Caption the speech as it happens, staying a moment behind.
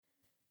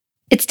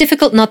It's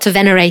difficult not to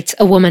venerate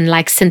a woman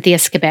like Cynthia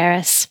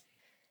Sciberras.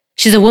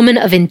 She's a woman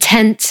of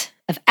intent,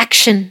 of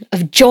action,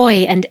 of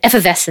joy and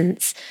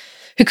effervescence,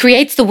 who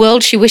creates the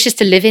world she wishes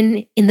to live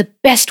in the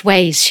best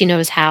ways she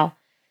knows how.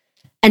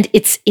 And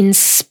it's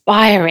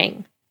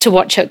inspiring to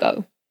watch her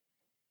go.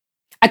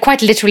 I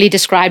quite literally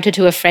described her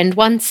to a friend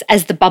once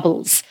as the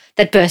bubbles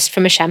that burst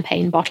from a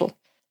champagne bottle.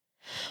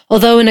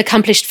 Although an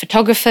accomplished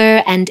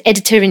photographer and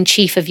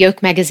editor-in-chief of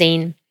Yoke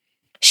magazine,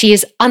 she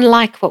is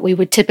unlike what we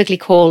would typically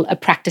call a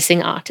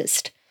practicing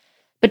artist,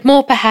 but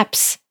more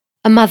perhaps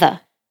a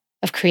mother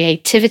of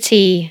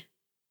creativity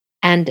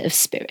and of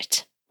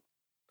spirit.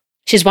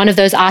 She's one of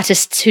those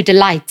artists who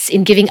delights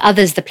in giving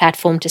others the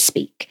platform to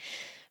speak,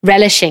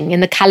 relishing in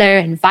the colour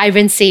and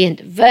vibrancy and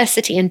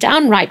diversity and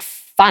downright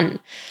fun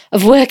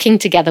of working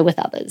together with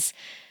others,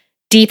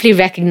 deeply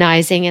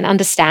recognising and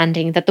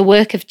understanding that the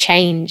work of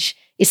change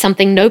is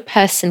something no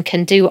person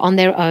can do on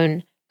their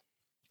own,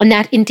 and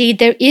that indeed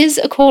there is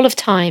a call of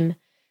time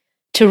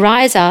to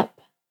rise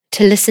up,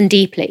 to listen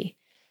deeply,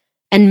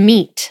 and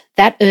meet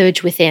that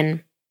urge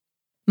within.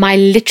 My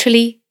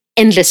literally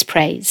endless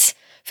praise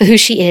for who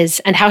she is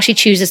and how she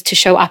chooses to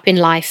show up in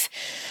life,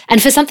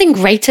 and for something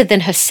greater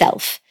than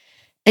herself,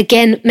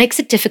 again makes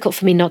it difficult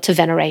for me not to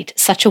venerate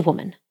such a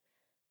woman.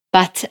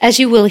 But as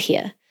you will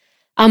hear,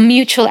 our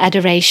mutual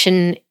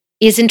adoration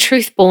is in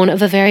truth born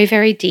of a very,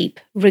 very deep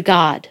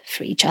regard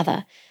for each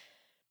other.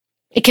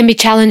 It can be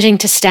challenging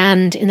to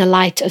stand in the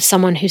light of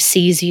someone who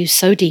sees you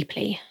so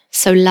deeply,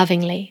 so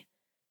lovingly,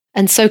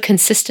 and so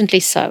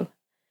consistently so.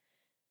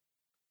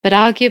 But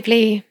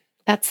arguably,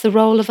 that's the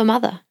role of a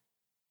mother.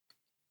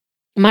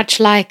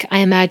 Much like I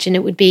imagine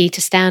it would be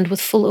to stand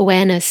with full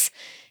awareness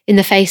in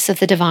the face of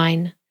the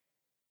divine,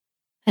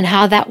 and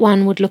how that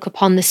one would look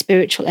upon the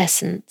spiritual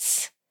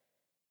essence,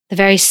 the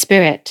very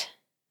spirit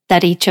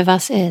that each of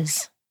us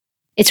is.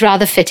 It's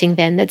rather fitting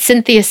then that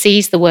Cynthia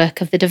sees the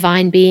work of the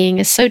divine being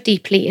as so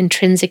deeply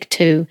intrinsic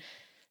to,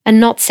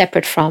 and not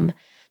separate from,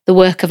 the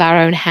work of our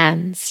own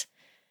hands.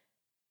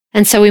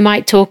 And so we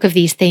might talk of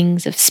these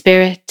things, of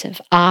spirit,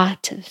 of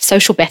art, of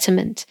social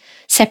betterment,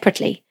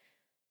 separately,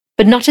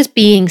 but not as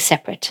being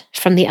separate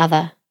from the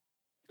other.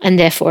 And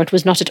therefore it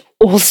was not at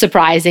all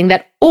surprising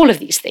that all of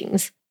these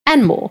things,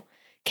 and more,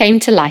 came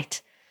to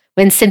light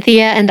when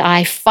Cynthia and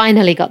I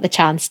finally got the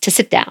chance to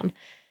sit down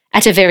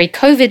at a very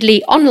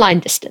COVIDly online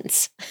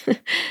distance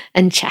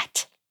and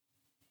chat.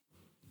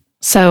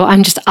 So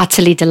I'm just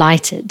utterly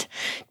delighted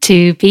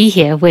to be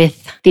here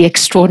with the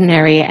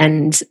extraordinary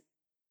and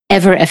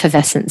ever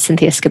effervescent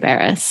Cynthia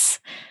Sciberras,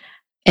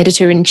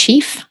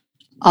 editor-in-chief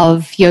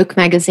of Yoke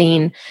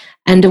magazine,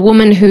 and a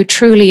woman who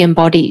truly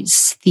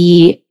embodies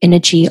the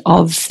energy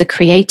of the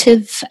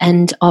creative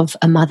and of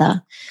a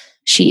mother.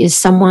 She is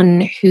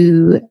someone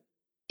who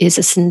is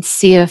a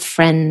sincere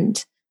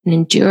friend, an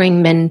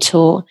enduring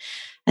mentor,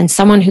 and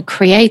someone who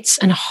creates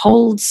and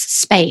holds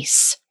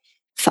space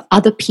for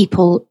other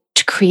people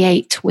to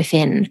create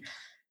within,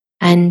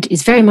 and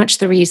is very much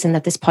the reason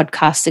that this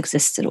podcast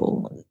exists at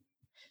all.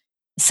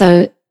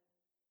 So,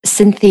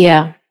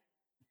 Cynthia,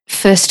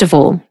 first of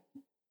all,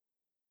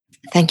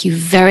 thank you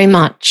very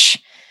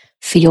much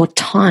for your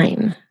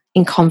time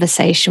in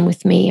conversation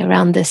with me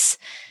around this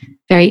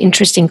very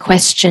interesting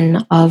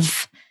question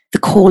of the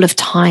call of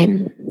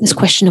time, this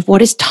question of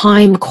what is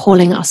time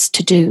calling us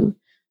to do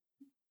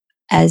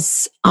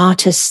as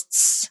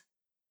artists,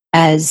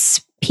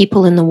 as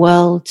people in the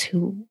world,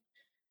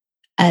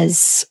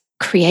 as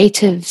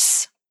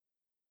creatives.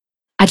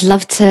 I'd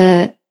love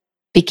to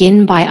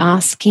begin by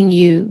asking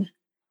you,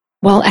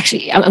 well,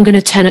 actually, I'm going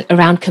to turn it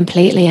around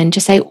completely and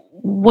just say,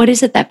 what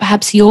is it that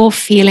perhaps you're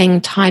feeling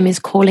time is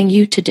calling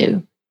you to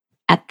do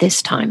at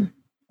this time?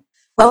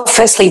 Well,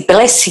 firstly,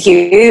 bless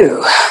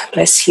you.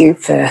 Bless you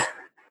for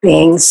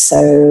being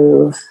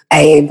so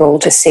able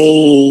to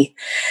see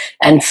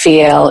and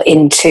feel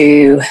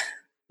into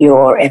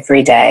your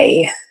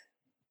everyday.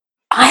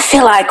 I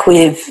feel like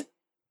we've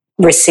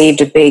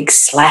received a big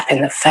slap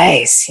in the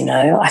face, you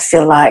know. I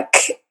feel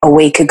like a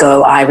week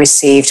ago I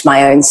received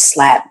my own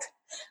slap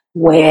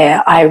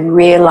where I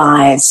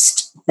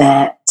realized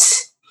that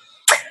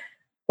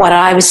what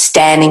I was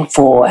standing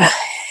for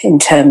in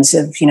terms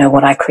of, you know,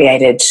 what I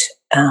created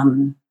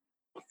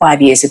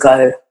 5 years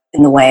ago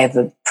in the way of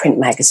a print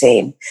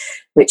magazine,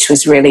 which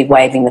was really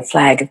waving the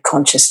flag of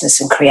consciousness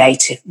and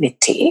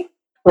creativity,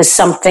 was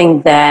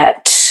something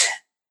that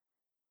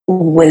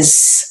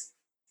was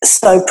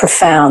so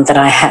profound that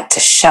I had to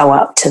show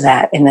up to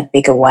that in a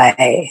bigger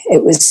way.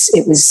 It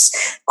was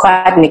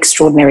quite an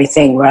extraordinary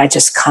thing where I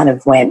just kind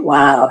of went,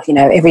 wow, you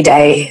know, every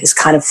day has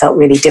kind of felt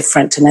really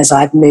different. And as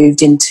I've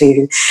moved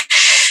into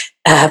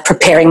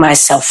preparing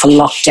myself for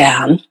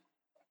lockdown,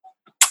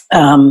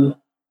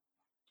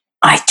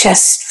 I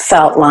just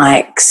felt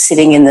like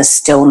sitting in the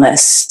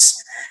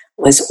stillness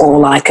was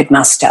all I could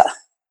muster.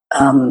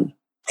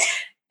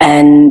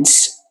 And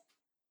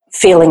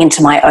feeling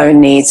into my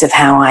own needs of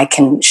how I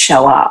can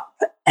show up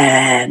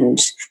and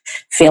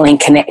feeling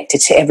connected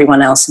to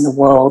everyone else in the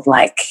world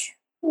like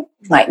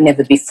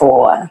never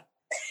before.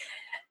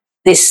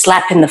 this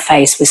slap in the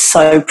face was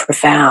so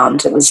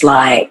profound. It was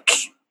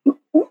like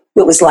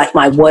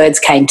my words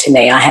came to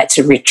me. I had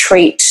to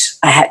retreat,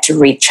 I had to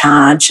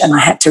recharge, and I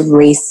had to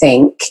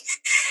rethink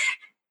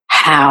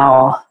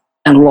how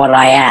and what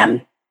I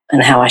am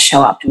and how I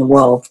show up in the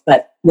world,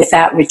 but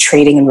without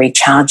retreating and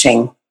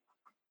recharging,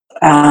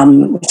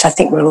 which I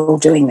think we're all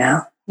doing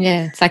now.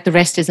 Yeah, it's like the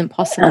rest isn't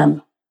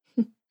possible.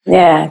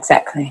 Yeah,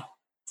 exactly.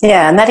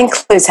 Yeah, and that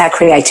includes how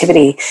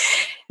creativity,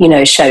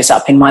 shows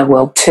up in my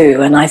world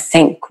too. And I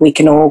think we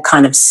can all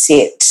kind of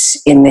sit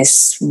in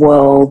this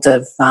world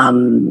of,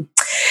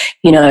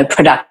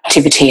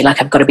 productivity,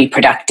 like I've got to be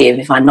productive.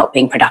 If I'm not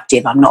being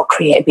productive, I'm not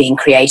being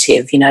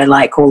creative,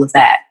 like all of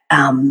that.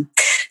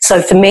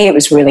 So for me, it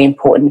was really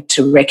important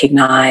to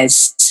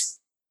recognize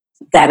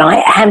that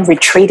I am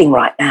retreating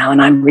right now, and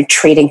I'm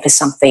retreating for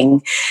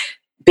something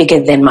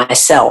bigger than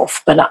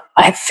myself. But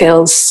I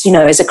feel,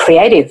 as a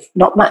creative,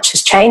 not much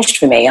has changed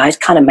for me. I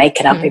kind of make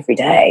it up every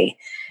day.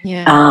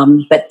 Yeah.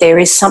 But there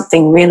is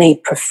something really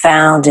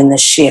profound in the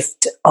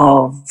shift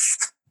of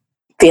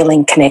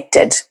feeling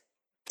connected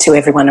to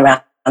everyone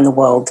around the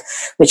world,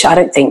 which I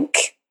don't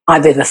think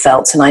I've ever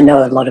felt. And I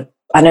know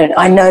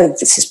I know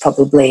this is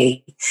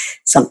probably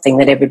something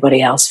that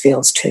everybody else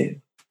feels too.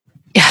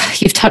 Yeah,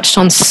 you've touched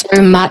on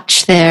so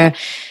much there.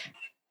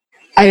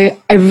 I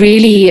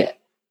really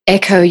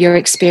echo your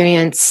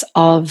experience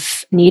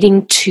of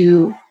needing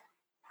to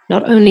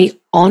not only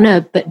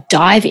honor but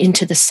dive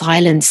into the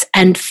silence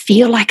and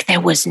feel like there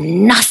was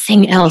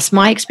nothing else.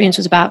 My experience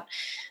was about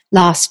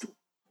was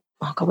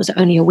it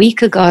only a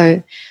week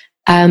ago?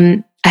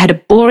 I had a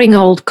boring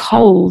old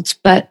cold,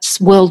 but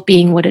world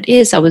being what it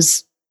is, I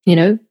was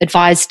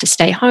advised to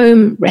stay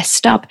home,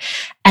 rest up.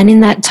 And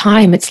in that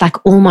time, it's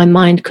like all my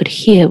mind could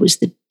hear was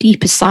the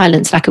deepest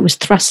silence, like it was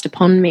thrust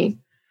upon me.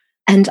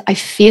 And I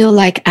feel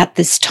like at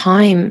this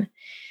time,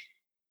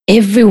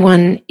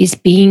 everyone is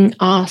being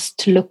asked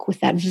to look with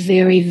that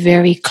very,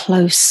 very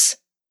close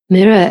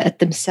mirror at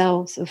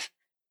themselves of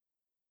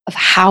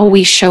how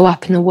we show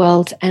up in the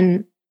world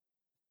and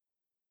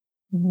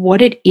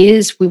what it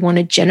is we want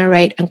to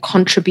generate and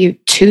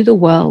contribute to the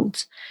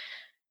world.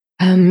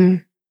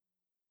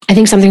 I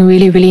think something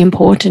really, really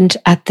important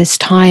at this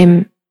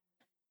time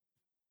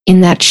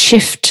in that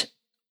shift,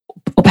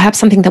 or perhaps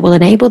something that will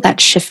enable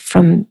that shift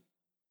from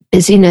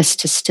busyness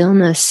to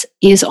stillness,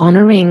 is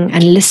honoring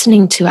and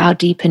listening to our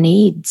deeper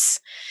needs.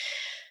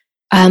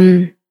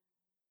 I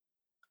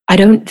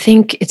don't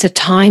think it's a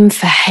time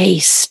for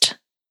haste.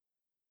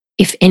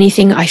 If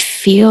anything, I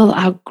feel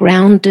our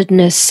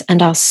groundedness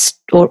and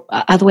or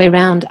other way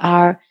around,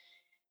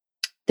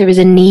 there is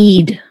a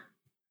need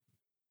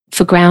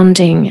for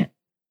grounding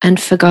and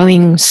for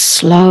going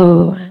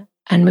slow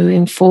and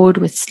moving forward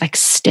with like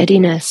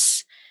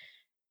steadiness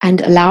and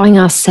allowing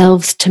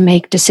ourselves to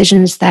make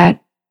decisions that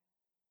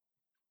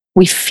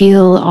we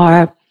feel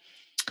are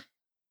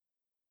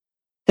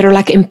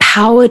like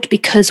empowered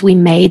because we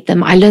made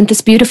them. I learned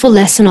this beautiful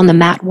lesson on the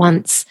mat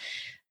once,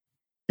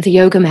 the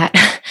yoga mat,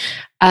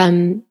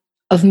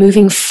 of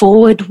moving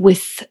forward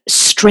with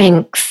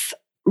strength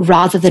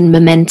rather than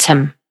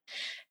momentum.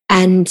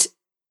 And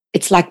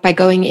it's like by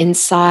going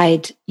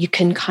inside, you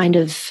can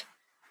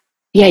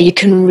you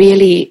can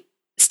really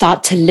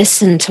start to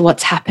listen to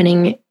what's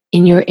happening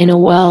in your inner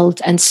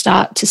world and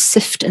start to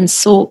sift and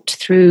sort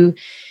through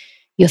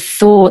your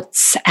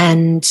thoughts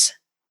and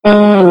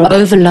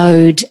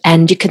overload.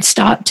 And you can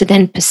start to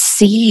then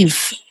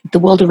perceive the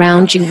world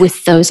around you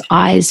with those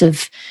eyes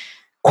of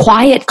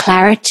quiet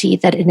clarity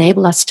that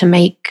enable us to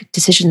make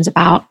decisions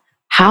about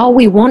how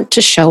we want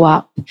to show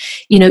up.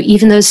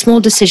 Even those small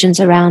decisions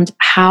around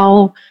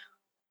how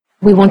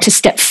we want to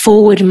step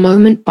forward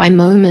moment by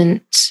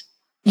moment.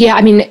 Yeah,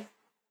 I mean,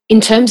 in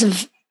terms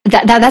of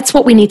that's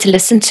what we need to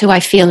listen to, I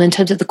feel, in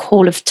terms of the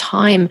call of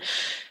time.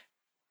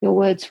 Your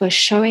words were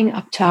showing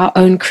up to our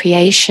own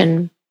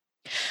creation.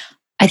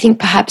 I think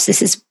perhaps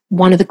this is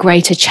one of the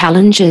greater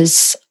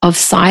challenges of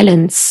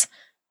silence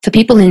for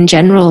people in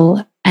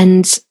general,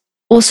 and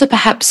also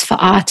perhaps for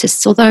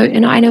artists, although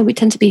I know we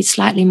tend to be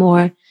slightly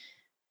more,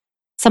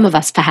 some of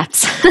us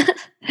perhaps,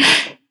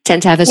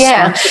 tend to have a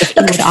strong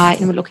sort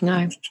of inward-looking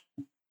eye.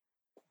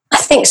 I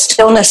think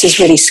stillness is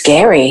really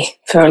scary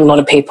for a lot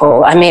of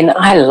people. I mean,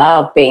 I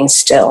love being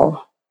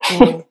still,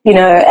 and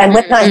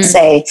when I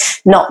say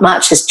not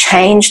much has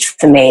changed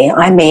for me,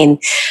 I mean,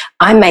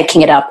 I'm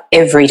making it up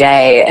every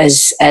day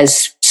as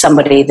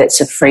somebody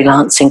that's a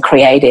freelancing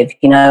creative.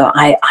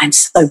 I'm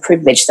so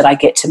privileged that I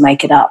get to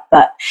make it up.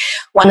 But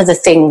one of the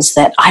things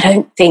that I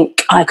don't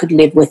think I could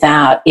live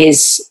without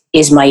is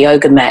my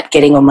yoga mat,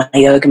 getting on my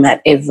yoga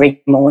mat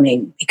every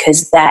morning,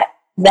 because that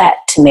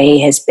to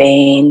me has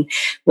been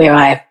where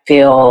I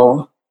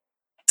feel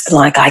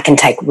like I can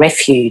take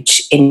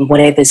refuge in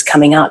whatever's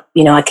coming up.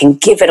 I can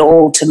give it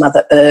all to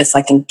Mother Earth,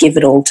 I can give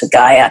it all to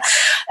Gaia,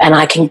 and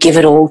I can give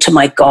it all to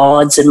my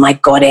gods and my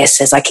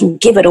goddesses. I can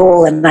give it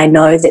all, and I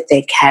know that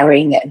they're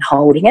carrying it and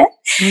holding it.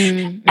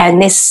 Mm-hmm.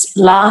 And this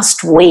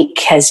last week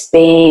has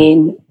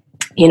been,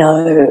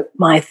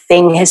 my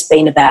thing has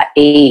been about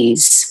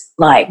ease.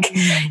 Like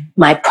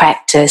my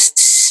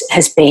practice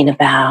has been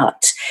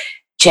about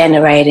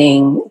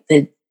generating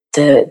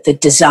the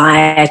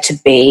desire to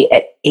be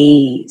at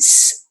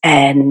ease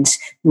and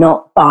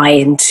not buy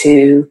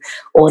into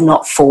or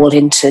not fall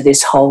into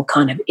this whole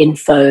kind of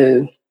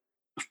info,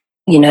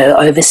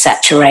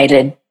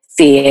 oversaturated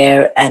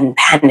fear and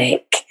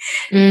panic.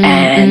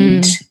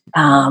 And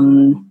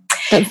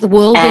the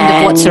whirlwind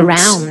of what's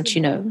around,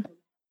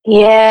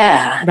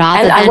 Yeah. Rather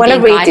and than I want to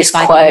being read this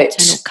guided by the quote.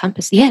 internal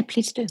compass. Yeah,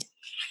 please do.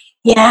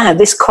 Yeah,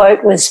 this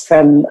quote was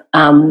from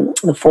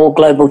The Four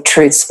Global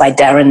Truths by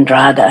Darren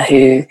Drader,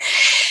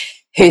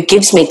 who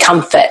gives me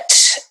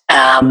comfort.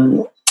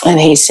 And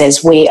he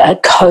says, "We are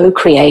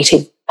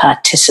co-creative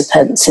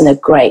participants in a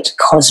great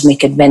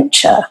cosmic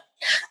adventure.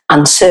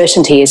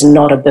 Uncertainty is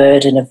not a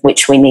burden of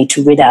which we need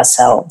to rid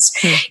ourselves.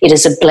 It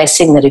is a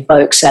blessing that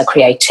evokes our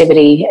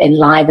creativity,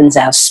 enlivens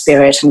our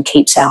spirit, and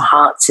keeps our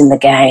hearts in the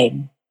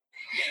game."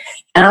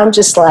 And I'm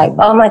just like,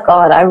 oh my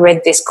God, I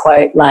read this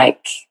quote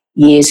like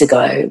years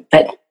ago,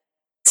 but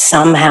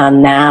somehow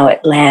now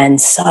it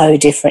lands so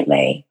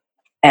differently.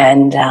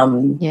 And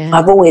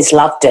I've always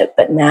loved it,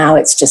 but now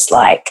it's just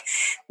like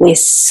we're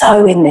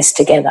so in this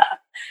together.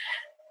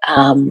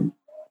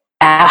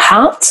 Our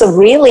hearts are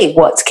really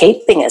what's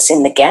keeping us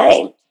in the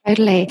game.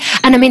 Totally.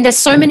 And I mean, there's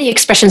so many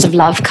expressions of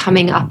love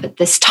coming up at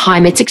this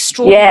time. It's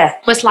extraordinary. Yeah.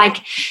 Almost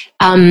like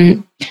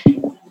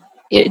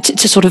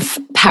to sort of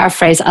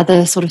paraphrase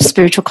other sort of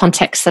spiritual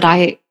contexts that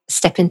I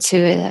step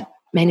into,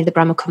 mainly the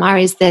Brahma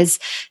Kumaris, there's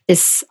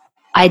this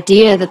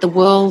idea that the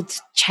world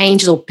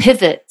changes or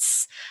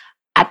pivots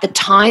at the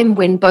time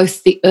when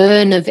both the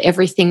urn of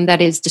everything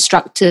that is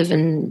destructive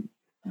and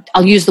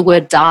I'll use the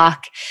word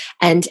dark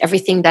and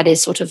everything that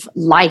is sort of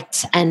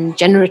light and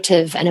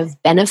generative and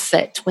of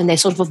benefit, when they're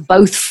sort of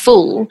both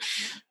full,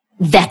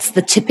 that's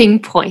the tipping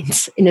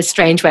point in a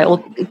strange way.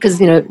 Or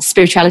because,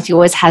 spirituality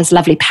always has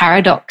lovely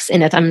paradox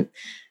in it. I'm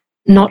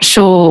not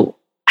sure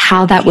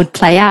how that would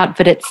play out,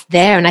 but it's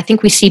there. And I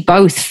think we see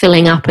both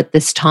filling up at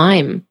this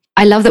time.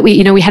 I love that we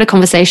had a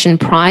conversation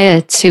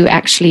prior to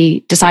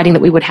actually deciding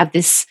that we would have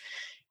this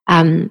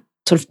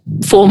sort of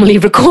formally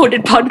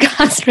recorded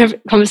podcast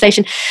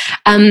conversation.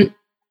 And,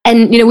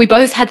 we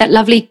both had that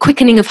lovely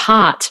quickening of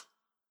heart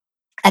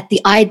at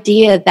the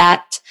idea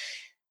that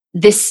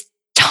this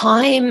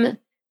time,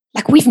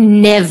 like we've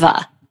never,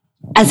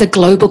 as a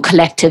global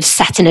collective,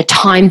 sat in a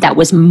time that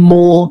was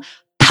more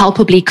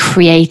palpably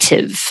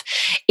creative.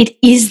 It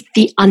is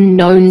the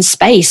unknown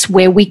space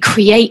where we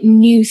create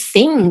new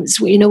things,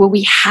 where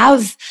we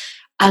have,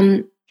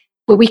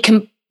 where we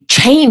can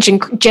change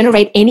and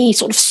generate any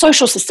sort of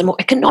social system or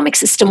economic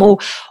system or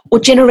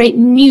generate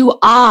new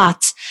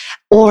art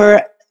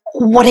or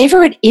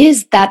whatever it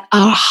is that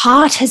our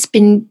heart has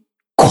been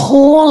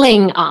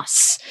calling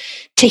us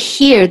to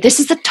hear. This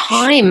is the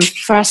time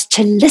for us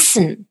to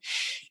listen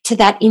to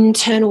that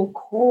internal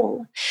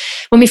call.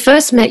 When we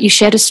first met, you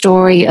shared a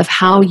story of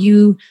how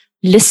you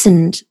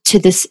listened to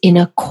this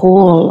inner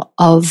call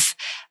of,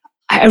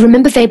 I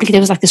remember vaguely there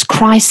was like this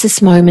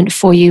crisis moment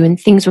for you and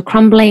things were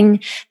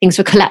crumbling, things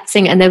were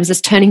collapsing, and there was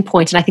this turning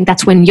point. And I think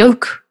that's when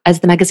Yoke,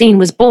 as the magazine,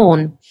 was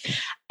born.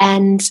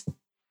 And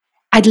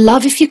I'd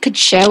love if you could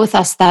share with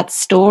us that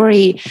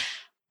story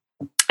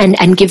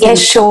and give them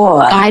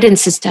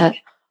guidance as to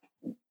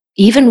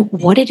even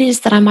what it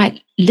is that I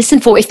might listen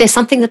for, if there's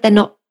something that they're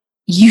not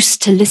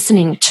used to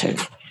listening to.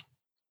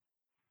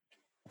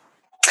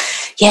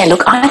 Yeah,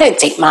 look, I don't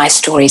think my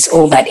story's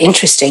all that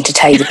interesting, to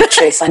tell you the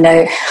truth. I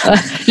know.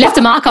 Left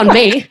a mark on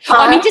me.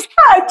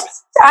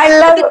 I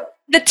love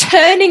the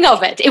turning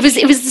of it. It was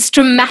this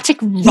dramatic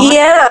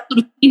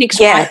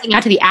phoenix rising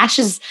out of the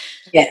ashes.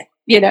 Yeah.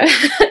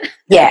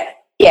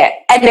 Yeah.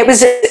 And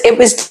it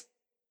was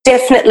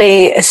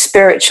definitely a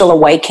spiritual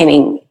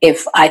awakening,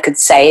 if I could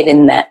say it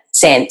in that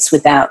sense,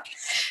 without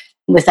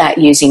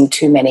using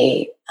too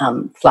many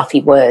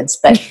fluffy words.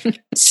 But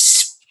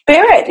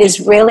spirit is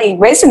really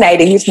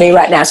resonating with me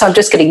right now, so I'm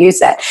just going to use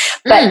that.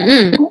 But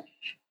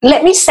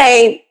let me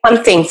say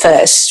one thing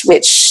first,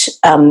 which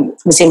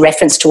was in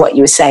reference to what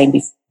you were saying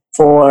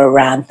before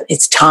around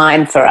it's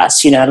time for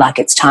us,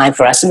 it's time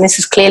for us. And this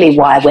is clearly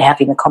why we're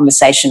having a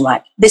conversation,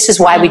 right? This is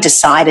why we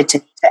decided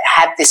to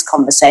have this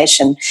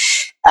conversation.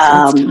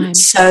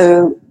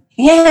 So,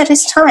 yeah, it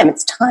is time.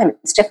 It's time.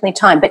 It's definitely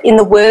time. But in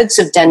the words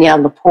of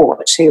Danielle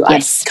Laporte, who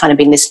I've kind of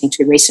been listening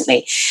to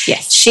recently,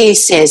 she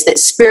says that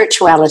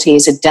spirituality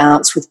is a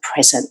dance with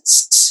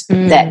presence.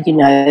 That,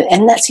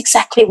 and that's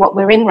exactly what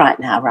we're in right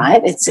now,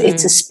 right? It's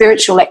a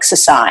spiritual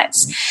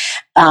exercise.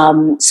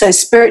 So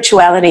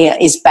spirituality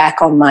is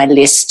back on my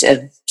list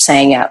of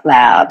saying out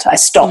loud. I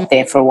stopped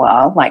there for a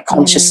while, like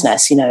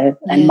consciousness,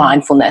 and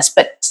mindfulness,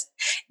 but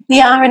we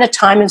are in a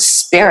time of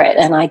spirit,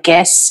 and I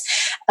guess,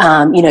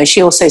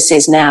 she also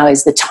says now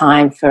is the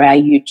time for our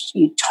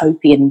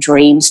utopian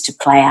dreams to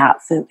play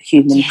out for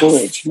human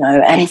good,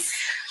 and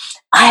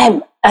I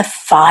am a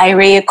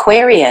fiery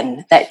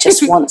Aquarian that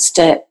just wants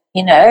to,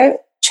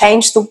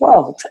 change the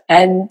world.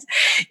 And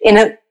in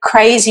a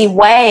crazy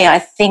way, I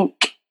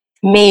think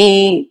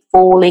me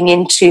falling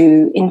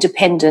into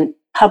independent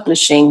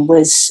publishing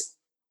was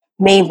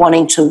me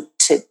wanting to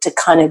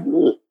kind of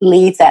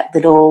leave that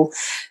little,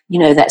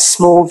 that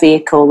small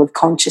vehicle of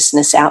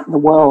consciousness out in the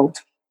world,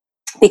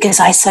 because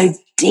I so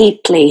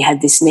deeply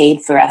had this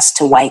need for us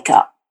to wake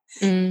up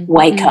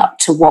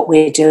to what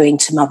we're doing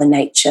to Mother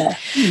Nature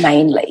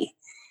mainly.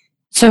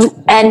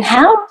 So, and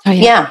how? Oh,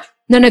 yeah.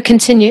 No,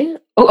 continue.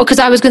 Because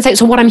I was going to say,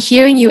 so what I'm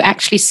hearing you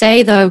actually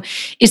say, though,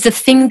 is the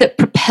thing that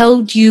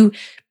propelled you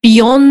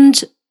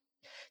beyond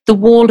the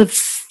wall of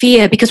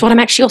fear. Because what I'm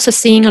actually also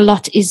seeing a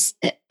lot is,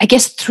 I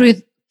guess,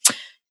 through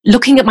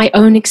looking at my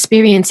own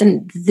experience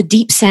and the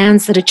deep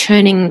sands that are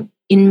churning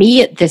in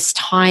me at this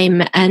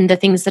time, and the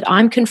things that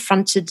I'm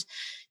confronted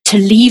to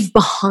leave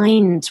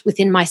behind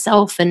within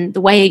myself, and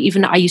the way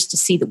even I used to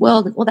see the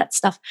world and all that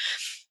stuff,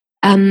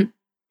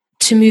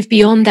 to move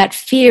beyond that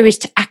fear is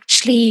to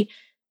actually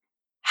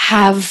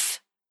have,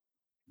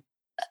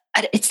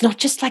 it's not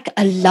just like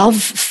a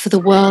love for the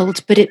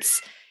world, but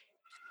it's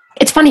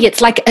funny,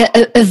 it's like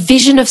a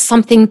vision of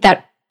something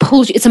that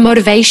pulls you. It's a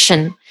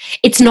motivation.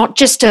 It's not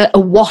just a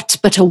what,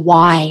 but a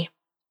why.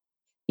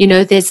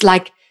 There's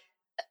like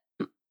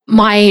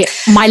my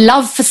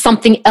love for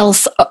something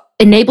else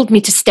enabled me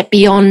to step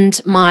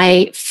beyond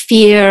my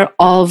fear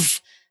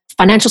of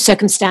financial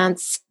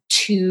circumstance,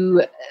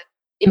 to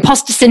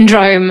imposter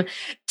syndrome,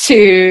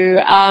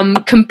 to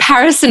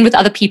comparison with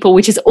other people,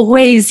 which is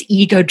always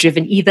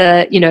ego-driven.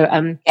 Either,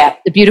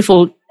 the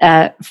beautiful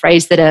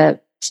phrase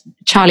that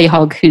Charlie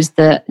Hogg, who's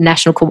the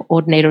national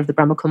coordinator of the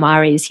Brahma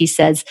Kumaris, he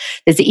says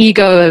there's the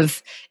ego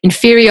of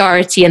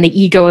inferiority and the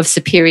ego of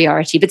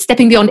superiority. But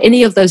stepping beyond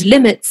any of those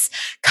limits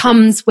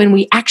comes when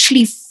we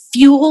actually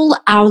fuel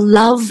our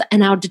love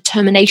and our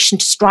determination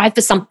to strive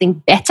for something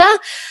better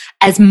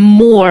as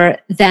more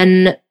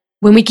than,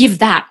 when we give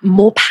that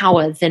more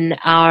power than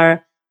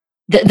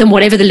than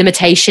whatever the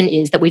limitation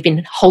is that we've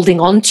been holding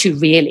on to,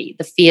 really,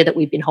 the fear that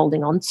we've been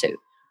holding on to.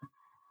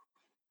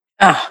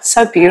 Oh,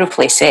 so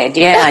beautifully said.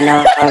 Yeah, I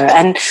know.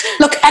 And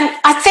look, and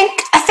I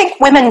think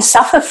women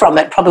suffer from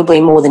it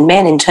probably more than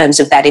men in terms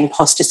of that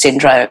imposter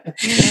syndrome.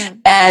 Yeah.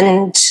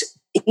 And,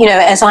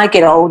 as I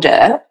get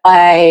older,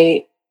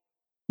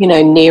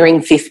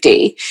 nearing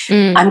 50,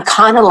 I'm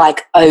kind of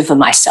like over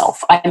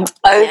myself. I'm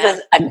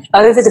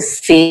over the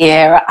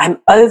fear. I'm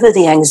over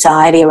the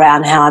anxiety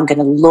around how I'm going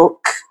to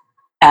look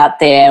out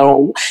there,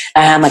 or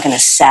how am I going to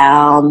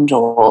sound,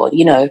 or,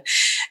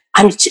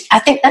 I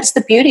think that's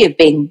the beauty of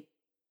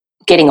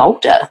getting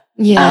older,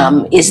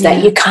 is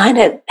that you kind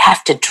of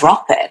have to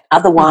drop it.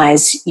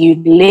 Otherwise you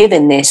live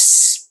in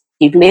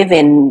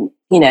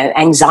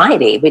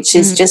anxiety, which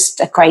is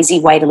just a crazy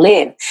way to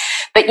live.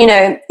 But,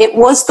 it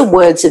was the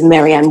words of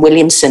Marianne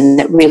Williamson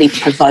that really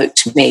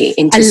provoked me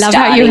into starting.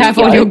 I love how you have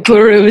all your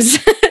gurus.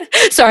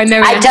 Sorry,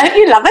 Marianne. Don't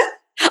you love it?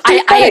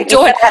 I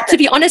adore it. To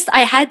be honest,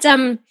 I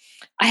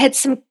had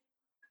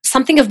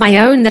something of my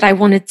own that I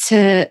wanted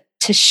to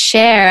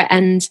share,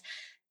 and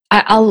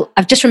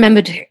I've just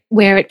remembered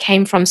where it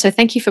came from. So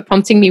thank you for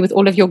prompting me with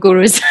all of your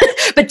gurus.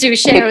 But do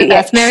share with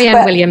us,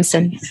 Marianne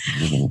Williamson.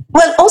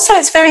 Well, also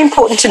it's very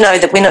important to know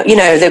that we're not,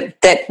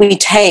 that we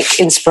take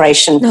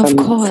inspiration from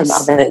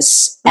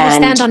others,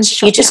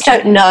 and you just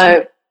don't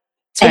know.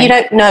 And you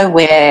don't know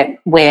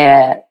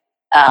where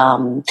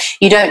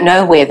you don't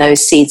know where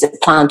those seeds are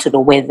planted,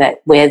 or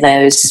where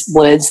those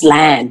words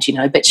land.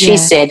 But she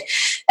said,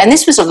 and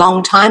this was a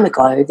long time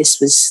ago. This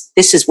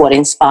is what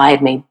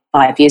inspired me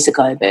 5 years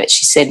ago, but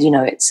she said,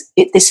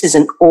 this is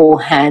an all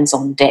hands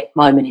on deck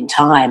moment in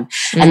time,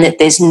 and that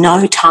there's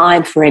no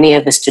time for any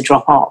of us to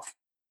drop off.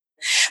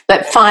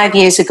 But 5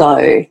 years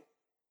ago,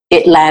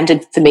 it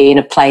landed for me in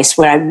a place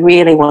where I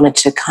really wanted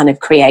to kind of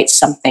create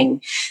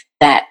something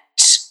that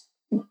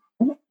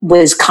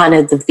was kind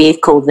of the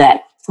vehicle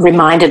that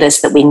reminded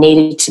us that we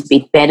needed to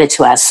be better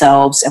to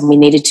ourselves, and we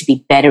needed to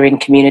be better in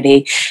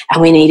community,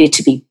 and we needed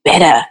to be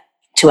better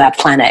to our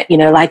planet.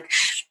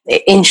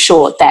 In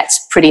short,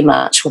 that's pretty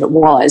much what it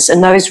was.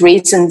 And those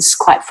reasons,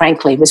 quite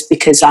frankly, was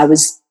because I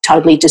was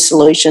totally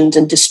disillusioned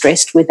and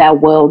distressed with our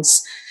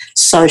world's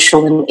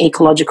social and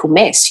ecological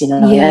mess,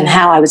 and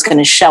how I was going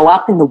to show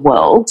up in the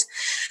world.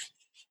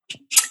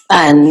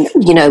 And,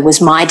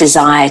 was my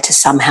desire to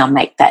somehow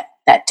make that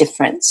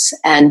difference.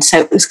 And so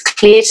it was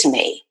clear to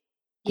me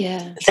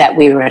that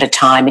we were at a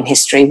time in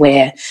history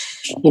where,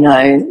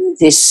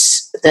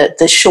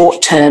 the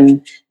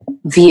short-term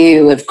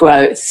view of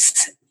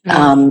growth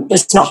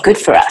was not good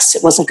for us.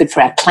 It wasn't good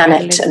for our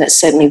planet, and it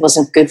certainly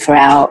wasn't good for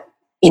our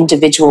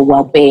individual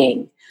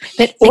well-being.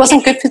 But it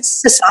wasn't good for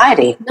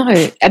society.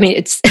 No, I mean,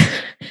 it's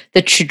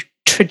the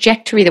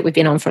trajectory that we've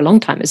been on for a long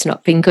time has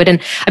not been good.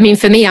 And I mean,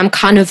 for me, I'm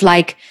kind of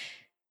like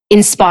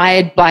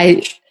inspired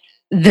by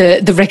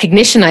the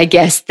recognition, I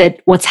guess,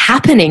 that what's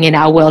happening in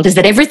our world is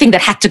that everything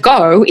that had to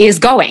go is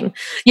going.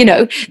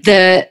 You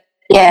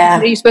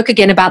spoke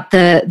again about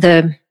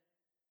the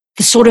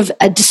sort of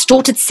a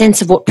distorted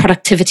sense of what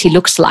productivity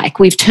looks like.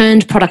 We've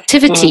turned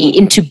productivity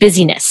into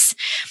busyness.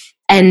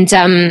 And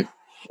I'm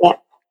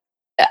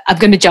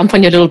going to jump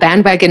on your little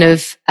bandwagon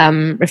of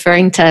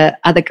referring to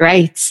other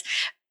greats.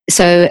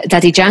 So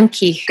Dadi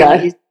Janki, who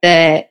is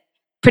the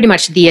pretty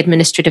much the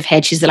administrative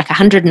head. She's like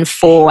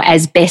 104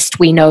 as best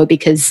we know,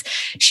 because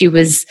she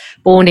was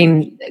born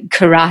in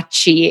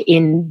Karachi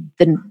in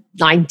the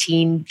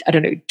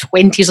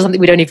 20s or something.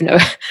 We don't even know,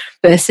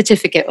 birth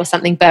certificate or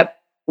something. But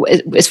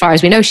as far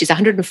as we know, she's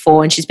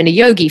 104 and she's been a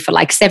yogi for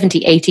like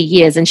 70, 80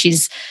 years. And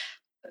she's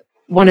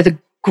one of the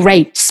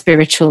great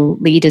spiritual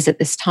leaders at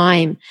this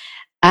time.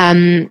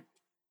 And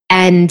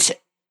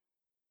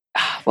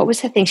what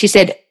was her thing? She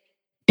said,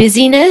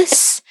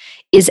 busyness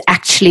is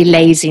actually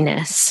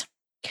laziness,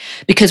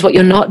 because what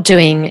you're not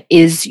doing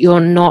is you're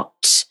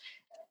not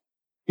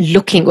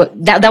looking.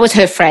 That was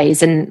her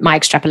phrase, and my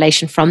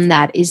extrapolation from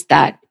that is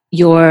that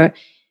you're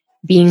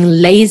being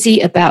lazy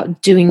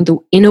about doing the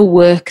inner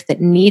work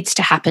that needs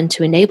to happen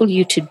to enable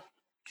you to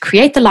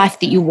create the life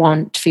that you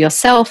want for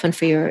yourself and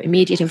for your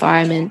immediate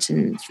environment,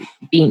 and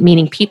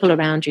meaning people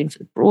around you and for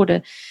the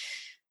broader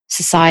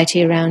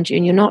society around you.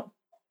 And you're not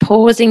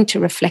pausing to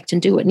reflect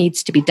and do what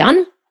needs to be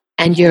done.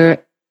 And you're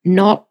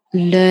not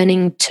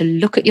learning to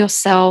look at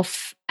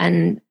yourself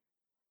and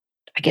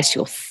I guess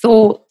your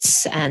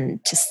thoughts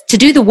and to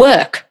do the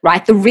work,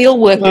 right? The real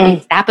work that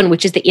needs to happen,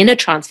 which is the inner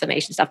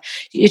transformation stuff.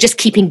 You're just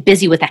keeping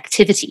busy with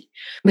activity,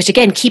 which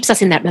again keeps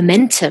us in that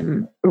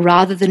momentum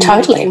rather than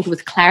filled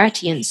with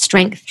clarity and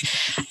strength.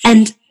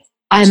 And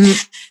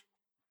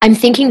I'm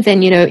thinking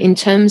then, in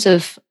terms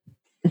of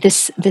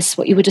this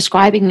what you were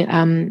describing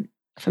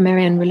for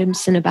Marianne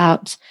Williamson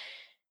about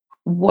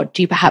what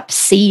do you perhaps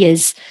see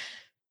as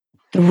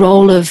the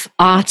role of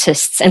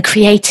artists and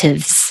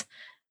creatives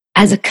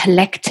as a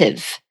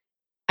collective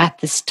at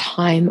this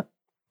time.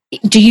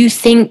 Do you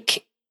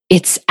think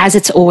it's as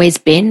it's always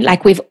been?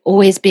 Like we've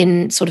always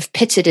been sort of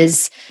pitted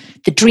as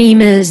the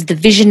dreamers, the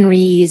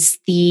visionaries,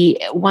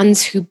 the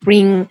ones who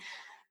bring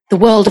the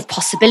world of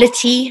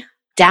possibility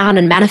down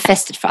and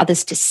manifest it for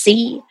others to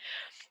see.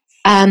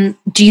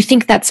 Do you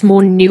think that's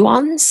more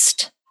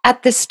nuanced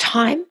at this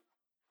time?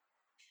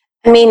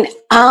 I mean,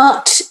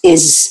 art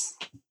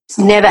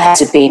never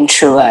has it been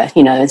truer,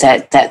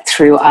 that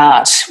through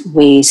art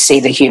we see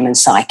the human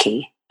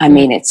psyche. I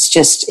mean, it's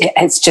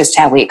just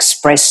how we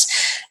express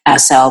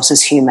ourselves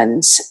as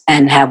humans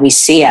and how we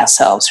see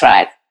ourselves,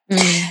 right?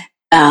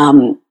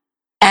 And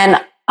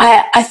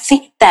I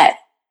think that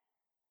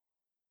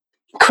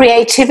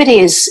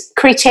creativity,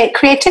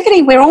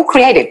 we're all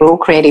creative. We're all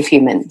creative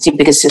humans,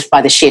 because just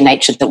by the sheer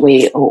nature that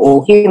we are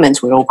all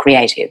humans, we're all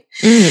creative.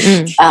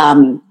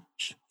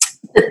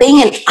 But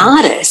being an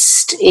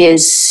artist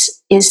is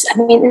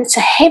it's a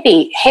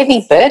heavy,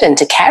 heavy burden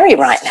to carry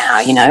right now,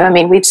 I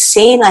mean, we've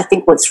seen, I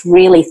think what's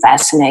really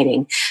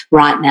fascinating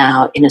right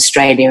now in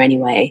Australia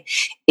anyway,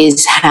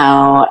 is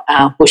how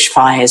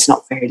bushfires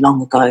not very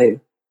long ago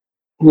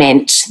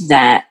meant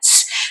that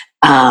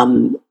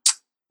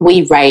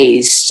we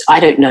raised, I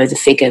don't know the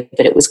figure,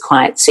 but it was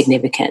quite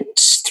significant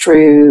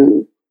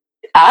through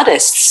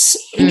artists,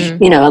 a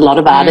lot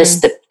of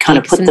artists that kind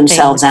of put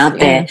themselves out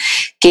there,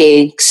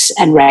 gigs,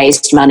 and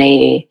raised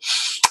money.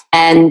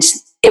 And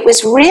it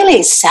was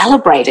really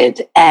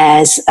celebrated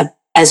as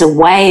a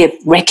way of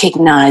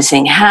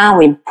recognizing how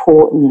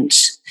important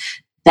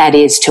that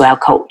is to our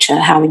culture,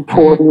 how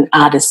important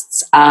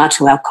artists are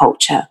to our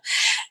culture.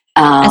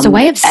 As a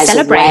way of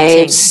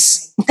celebrating.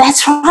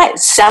 That's right,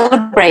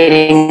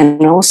 celebrating,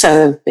 and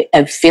also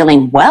of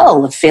feeling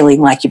well, of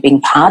feeling like you're being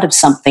part of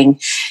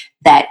something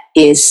that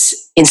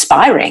is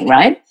inspiring,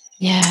 right?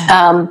 Yeah.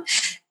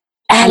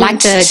 I like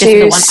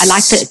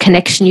the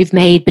connection you've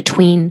made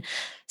between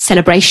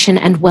celebration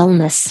and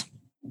wellness.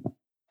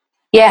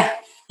 Yeah.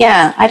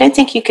 I don't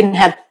think they can.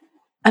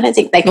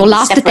 Well,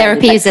 laughter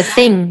therapy is a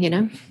thing,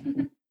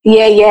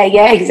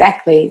 Yeah,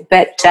 exactly.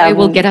 But it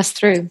will get us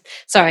through.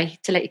 Sorry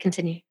to let you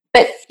continue.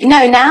 But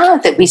now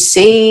that we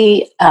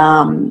see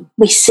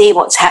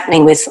what's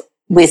happening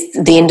with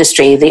the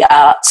industry, the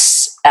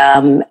arts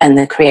and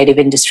the creative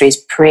industries,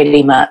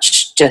 pretty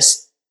much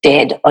just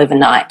dead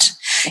overnight.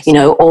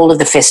 All of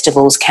the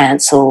festivals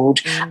cancelled,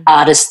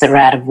 artists that are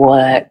out of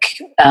work,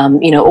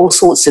 all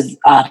sorts of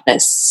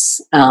artists.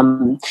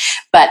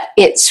 But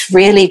it's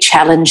really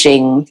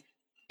challenging.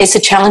 It's a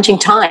challenging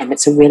time.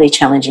 It's a really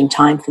challenging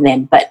time for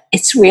them. But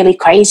it's really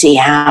crazy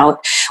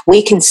how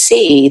we can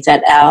see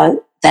that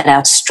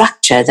our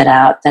structure, that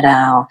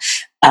our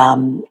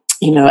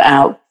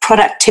our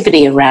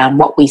productivity around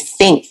what we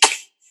think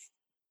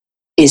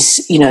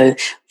is,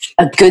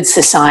 a good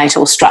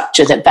societal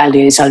structure that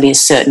values only a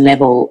certain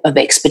level of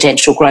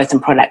exponential growth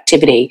and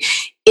productivity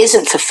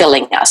isn't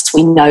fulfilling us.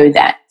 We know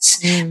that.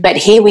 But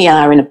here we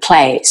are in a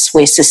place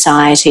where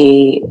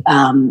society,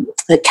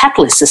 the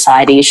capitalist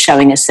society, is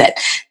showing us that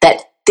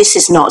this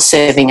is not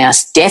serving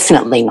us,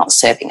 definitely not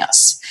serving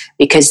us,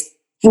 because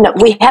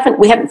we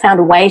haven't found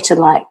a way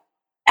to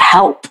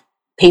help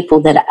people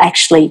that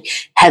actually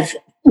have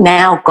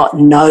now got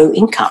no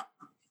income.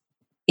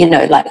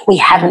 We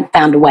haven't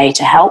found a way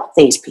to help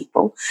these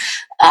people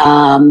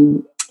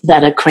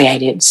that are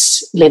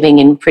creatives living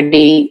in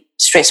pretty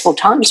stressful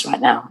times right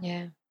now.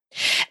 Yeah.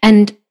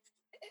 And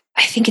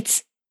I think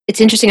it's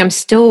interesting. I'm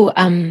still,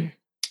 I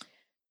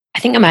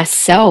think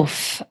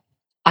myself,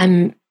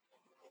 I'm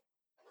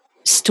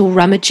still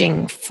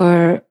rummaging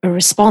for a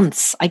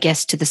response, I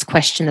guess, to this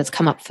question that's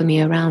come up for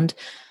me around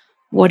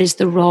what is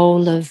the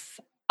role of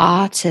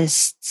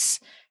artists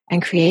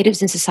and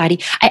creatives in society.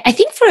 I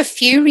think for a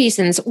few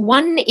reasons.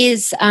 One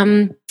is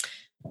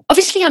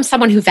obviously I'm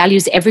someone who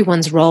values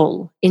everyone's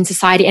role in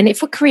society. And if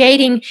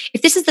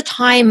this is the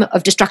time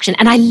of destruction,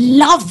 and I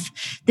love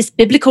this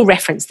biblical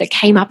reference that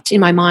came up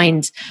in my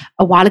mind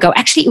a while ago.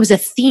 Actually, it was a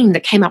theme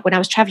that came up when I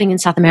was traveling in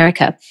South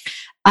America.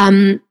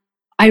 I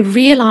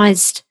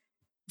realized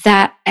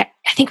that I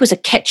think it was a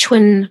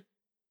Quechuan,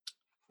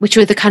 which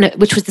was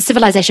the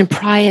civilization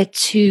prior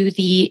to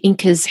the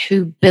Incas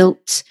who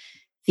built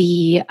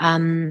the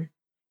Machu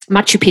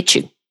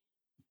Picchu.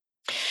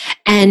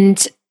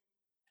 And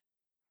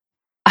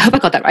I hope I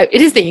got that right.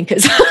 It is the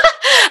Incas.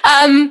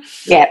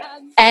 Yeah.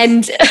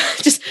 And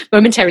just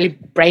momentarily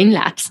brain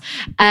lapse.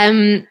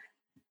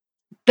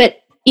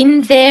 But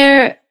in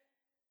their,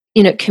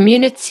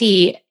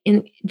 community,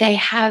 they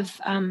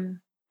have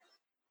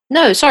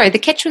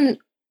the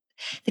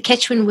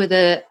Quechuan were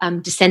the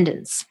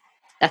descendants.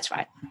 That's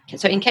right. Okay,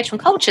 so in Quechuan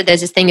culture,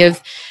 there's this thing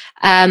of,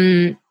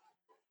 I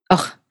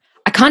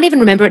can't even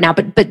remember it now,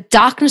 but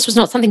darkness was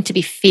not something to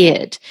be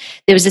feared.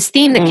 There was this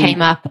theme that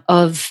came up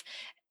of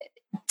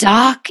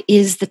dark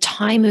is the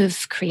time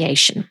of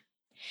creation.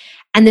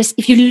 And this,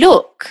 if you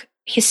look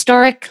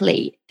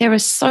historically, there are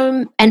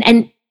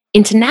and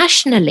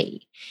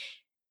internationally,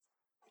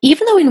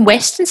 even though in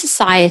Western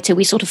society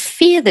we sort of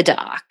fear the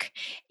dark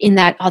in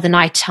that, the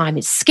nighttime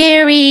is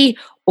scary,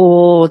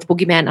 or the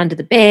boogeyman under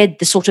the bed,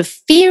 the sort of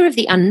fear of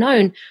the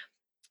unknown,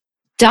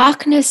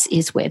 darkness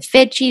is where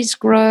veggies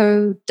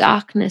grow.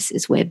 Darkness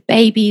is where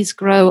babies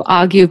grow,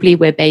 arguably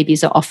where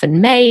babies are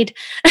often made.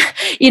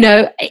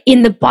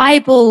 In the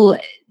Bible,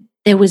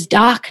 there was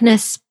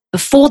darkness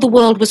before the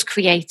world was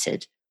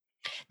created.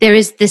 There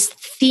is this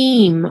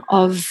theme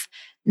of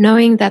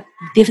knowing that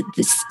the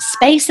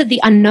space of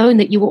the unknown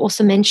that you were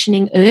also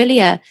mentioning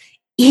earlier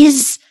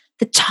is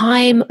the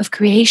time of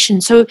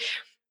creation. So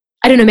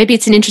I don't know, maybe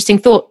it's an interesting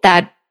thought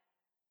that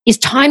is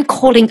time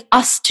calling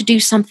us to do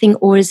something,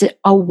 or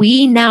are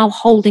we now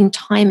holding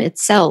time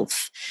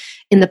itself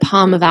in the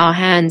palm of our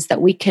hands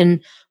that we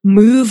can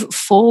move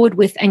forward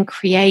with and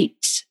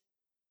create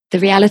the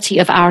reality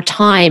of our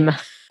time?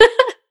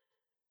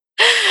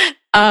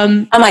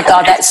 Oh my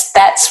God,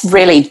 that's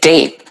really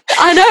deep.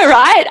 I know,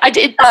 right? I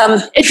did.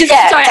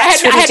 Sorry, I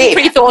hadn't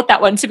pre-thought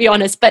that one, to be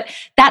honest. But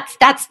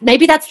that's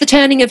maybe that's the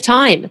turning of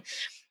time,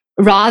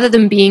 rather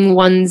than being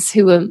ones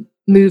who are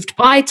moved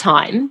by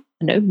time.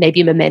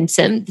 Maybe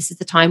momentum. This is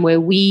the time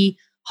where we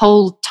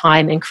hold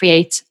time and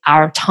create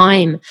our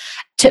time.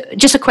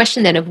 Just a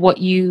question then of what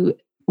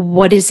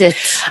is it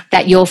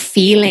that you're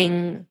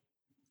feeling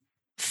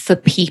for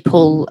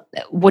people?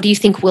 What do you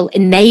think will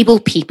enable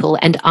people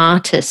and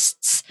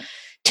artists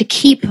to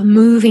keep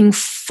moving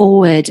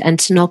forward and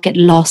to not get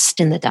lost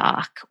in the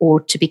dark,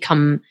 or to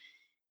become,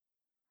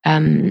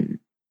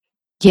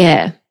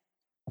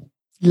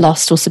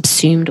 lost or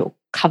subsumed or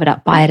covered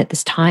up by it at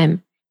this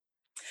time?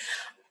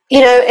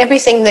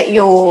 Everything that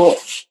you were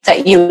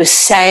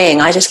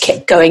saying, I just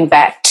kept going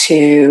back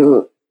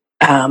to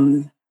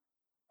the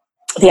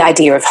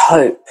idea of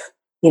hope.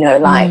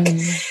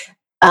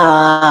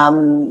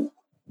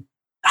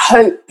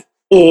 Hope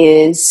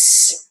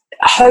is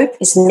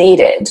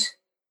needed.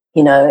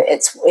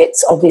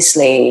 It's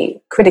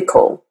obviously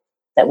critical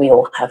that we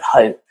all have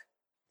hope,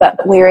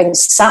 but we're in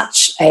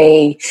such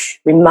a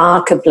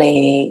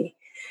remarkably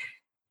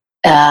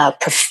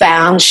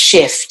profound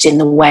shift in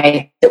the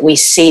way that we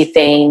see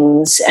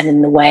things and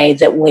in the way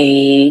that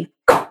we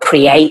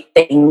create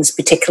things,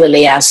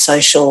 particularly our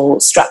social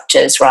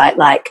structures, right?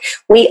 Like,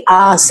 we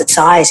are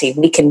society.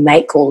 We can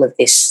make all of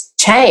this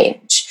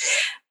change.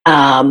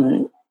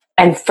 And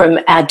from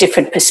our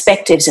different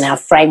perspectives and our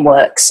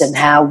frameworks and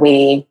how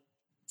we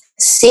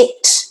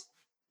sit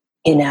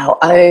in our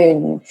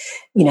own,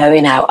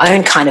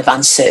 kind of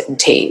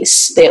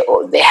uncertainties, there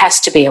has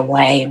to be a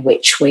way in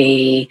which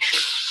we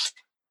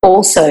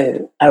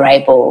also are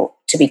able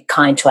to be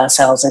kind to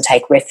ourselves and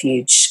take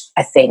refuge,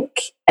 I think,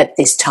 at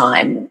this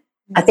time.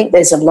 I think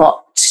there's a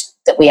lot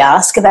that we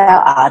ask of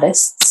our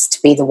artists, to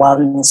be the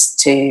ones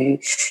to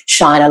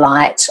shine a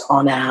light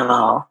on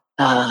our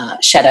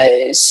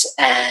shadows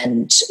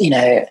and,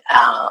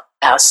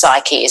 our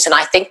psyches. And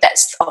I think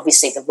that's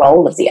obviously the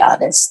role of an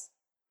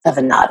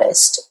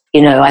artist.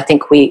 I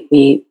think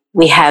we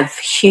have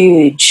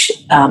huge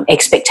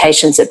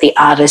expectations that the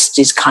artist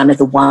is kind of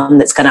the one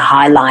that's going to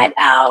highlight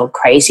our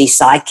crazy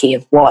psyche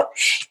of what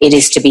it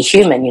is to be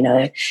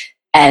human,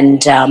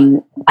 And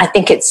I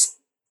think it's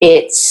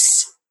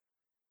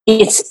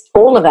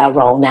all of our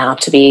role now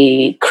to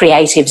be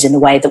creatives in the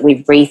way that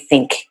we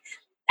rethink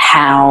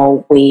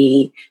how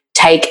we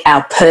take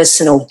our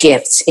personal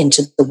gifts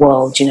into the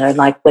world,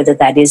 like whether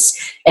that is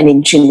an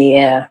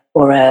engineer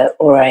or a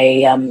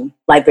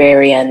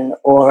librarian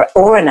or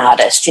an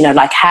artist,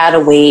 like how do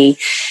we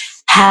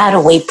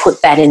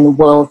put that in the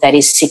world that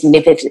is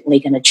significantly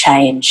going to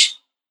change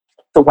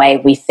the way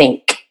we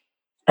think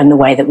and the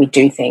way that we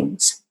do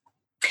things.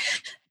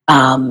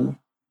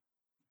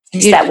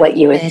 Is that what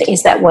you were?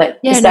 Is that what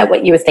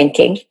you were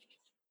thinking?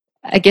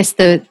 I guess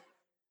the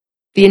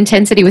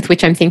intensity with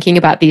which I'm thinking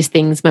about these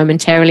things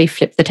momentarily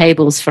flipped the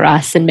tables for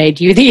us and made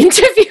you the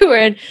interviewer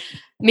and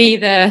me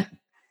the.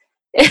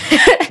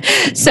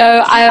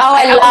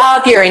 I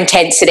love your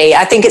intensity.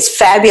 I think it's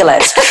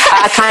fabulous.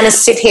 I kind of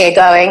sit here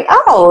going,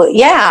 oh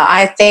yeah,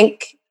 I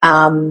think.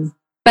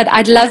 But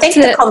I'd love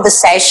the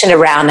conversation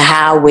around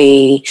how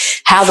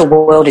the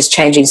world is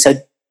changing so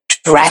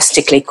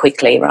drastically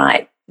quickly,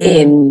 right?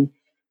 And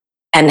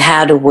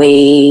how do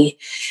we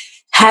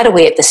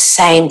at the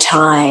same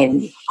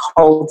time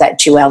hold that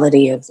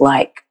duality of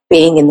like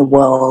being in the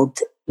world,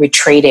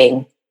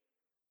 retreating,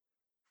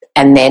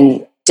 and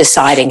then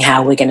deciding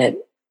how we're going to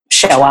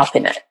show up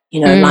in it,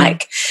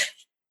 like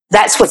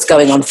that's what's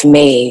going on for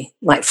me.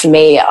 Like for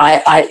me,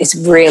 I it's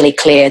really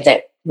clear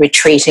that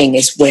retreating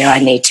is where I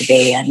need to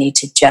be. I need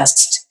to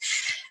just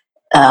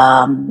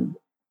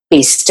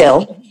be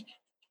still.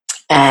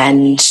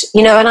 And,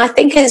 and I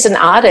think as an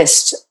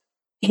artist,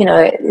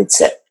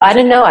 I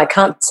don't know, I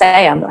can't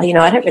say I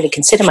don't really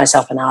consider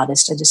myself an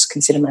artist. I just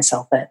consider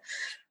myself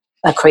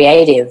a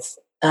creative,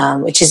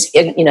 which is,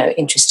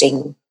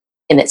 interesting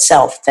in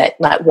itself,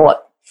 that like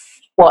what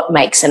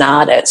makes an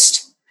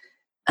artist,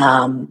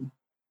 and,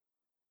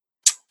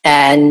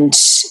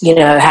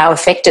 how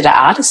affected are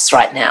artists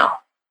right now?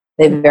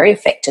 They're very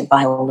affected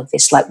by all of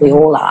this, like we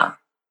all are.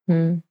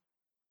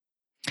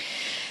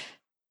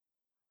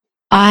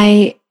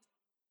 I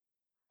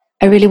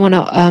really want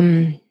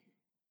to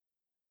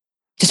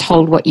just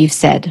hold what you've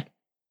said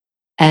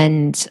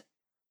and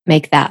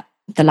make that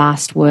the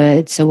last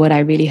word. So what I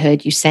really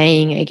heard you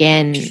saying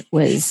again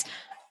was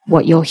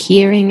what you're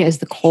hearing as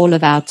the call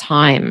of our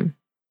time,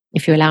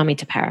 if you allow me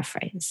to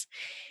paraphrase,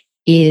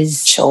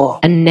 is sure.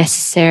 A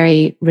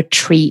necessary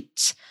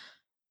retreat,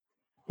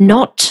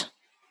 not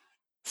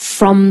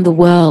from the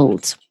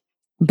world,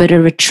 but a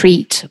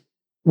retreat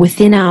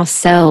within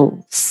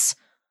ourselves,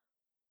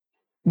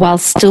 while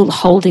still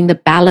holding the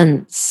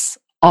balance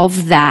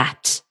of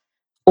that,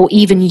 or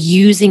even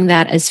using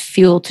that as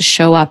fuel to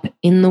show up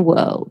in the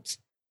world.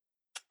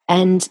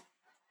 And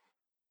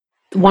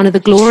one of the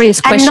glorious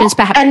questions,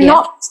 go on.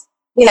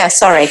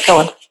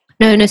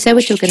 No, say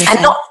what you're going to say.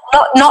 And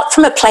not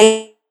from a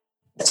place.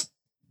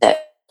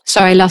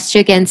 Sorry, I lost you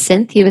again,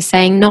 Cynth. You were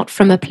saying not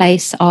from a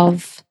place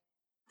of.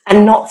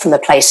 And not from a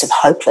place of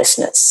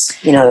hopelessness,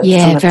 Yeah,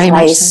 from a very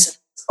place much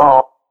so.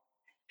 Of.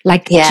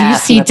 Like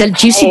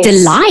juicy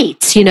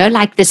delight,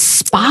 like this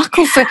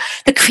sparkle for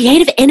the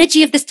creative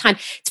energy of this time.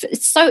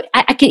 It's so,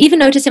 I can even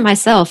notice in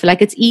myself, like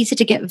it's easy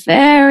to get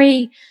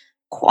very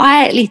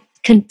quietly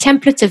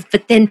contemplative,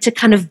 but then to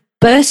kind of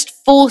burst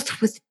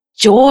forth with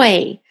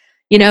joy,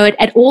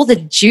 at all the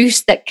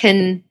juice that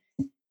can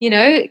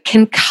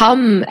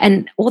come,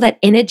 and all that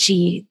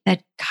energy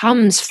that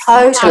comes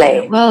totally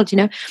from the world,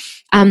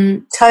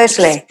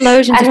 totally.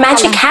 And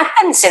magic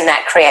happens in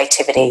that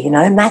creativity,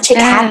 magic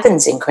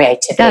happens in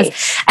creativity.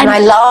 And I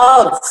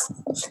love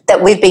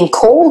that we've been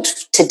called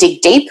to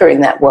dig deeper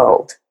in that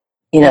world.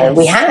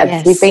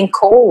 We've been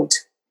called.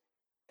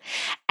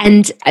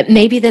 And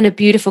maybe then a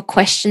beautiful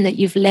question that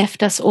you've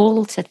left us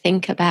all to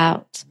think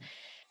about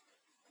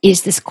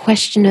is this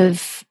question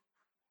of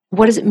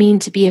what does it mean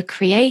to be a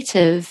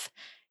creative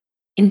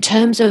in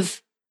terms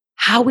of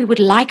how we would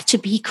like to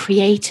be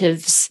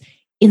creatives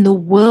in the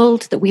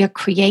world that we are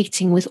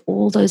creating with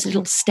all those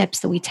little steps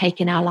that we take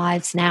in our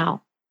lives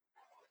now.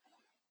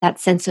 That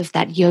sense of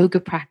that yoga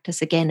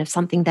practice, again, of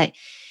something that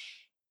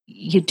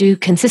you do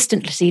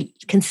consistently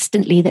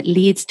that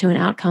leads to an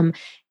outcome.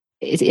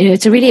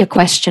 It's really a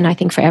question, I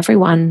think, for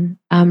everyone,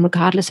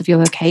 regardless of your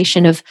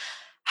vocation, of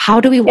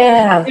how do we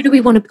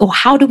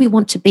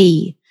want to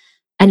be?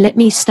 And let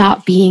me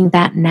start being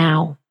that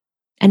now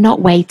and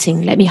not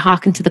waiting. Let me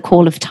hearken to the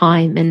call of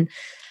time and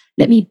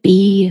let me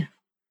be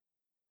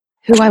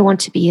who I want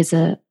to be as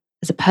a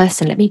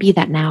person. Let me be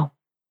that now.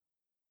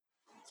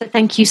 So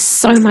thank you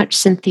so much,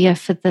 Cynthia,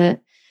 for the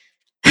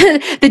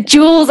the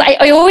jewels.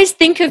 I always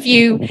think of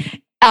you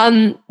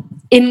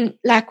in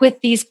like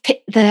with these.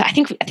 I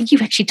think you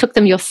actually took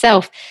them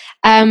yourself.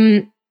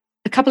 A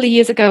couple of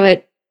years ago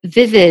at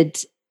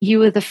Vivid, you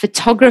were the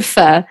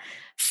photographer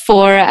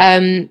for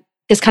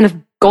this kind of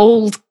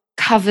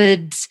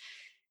gold-covered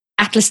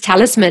Atlas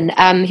talisman.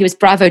 He was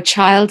Bravo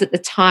Child at the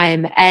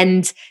time,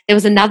 and there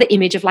was another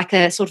image of like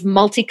a sort of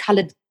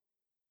multicolored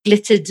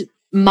glittered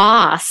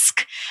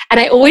mask. And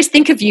I always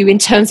think of you in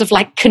terms of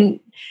like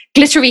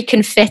glittery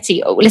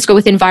confetti. Oh, let's go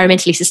with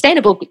environmentally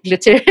sustainable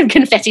glitter and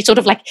confetti, sort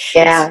of like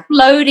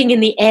floating in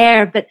the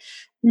air, but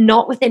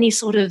not with any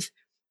sort of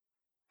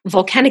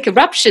volcanic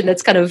eruption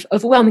that's kind of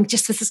overwhelming.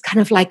 Just this kind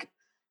of like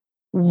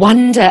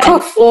wonder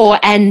and awe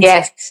and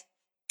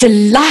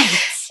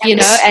delight.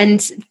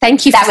 And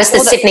thank you. That was the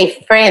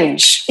Sydney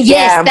Fringe.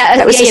 Yes,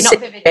 that was the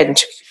Sydney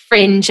Fringe.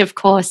 Fringe, of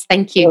course.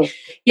 Thank you.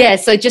 Yeah,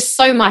 so just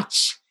so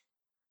much.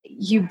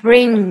 You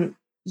bring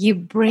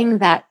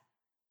that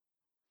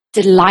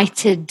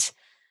delighted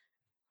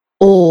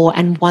awe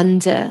and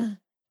wonder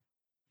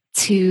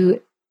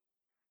to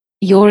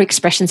your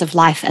expressions of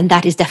life, and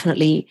that is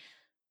definitely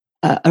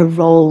a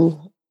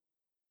role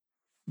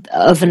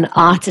of an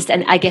artist,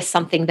 and I guess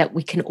something that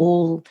we can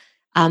all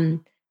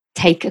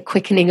take a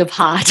quickening of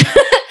heart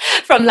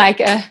from.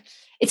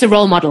 It's a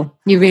role model.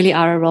 You really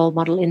are a role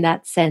model in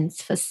that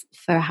sense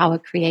for how a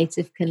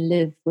creative can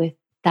live with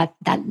that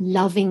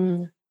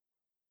loving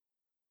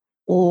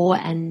awe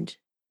and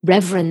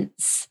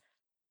reverence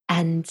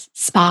and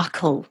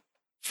sparkle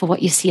for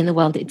what you see in the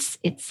world. It's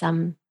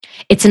an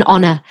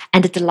honor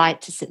and a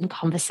delight to sit in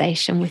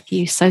conversation with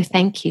you. So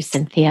thank you,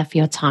 Cynthia, for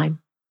your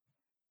time.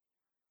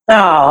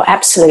 Oh,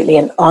 absolutely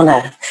an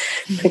honor.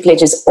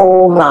 Privilege is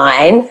all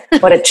mine.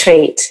 What a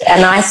treat.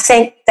 And I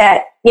think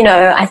that,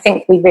 I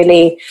think we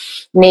really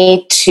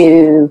need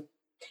to,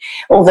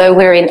 although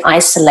we're in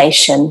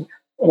isolation,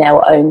 in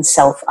our own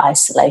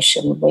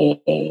self-isolation,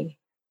 we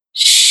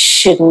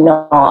shouldn't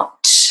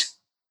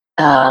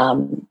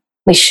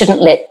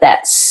let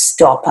that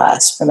stop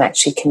us from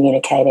actually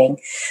communicating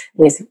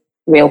with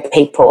real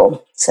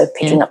people. So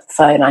picking up the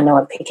phone, I know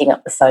I'm picking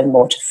up the phone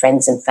more to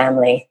friends and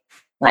family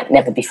like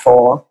never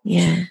before.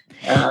 Yeah.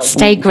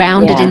 Stay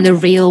grounded in the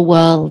real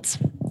world.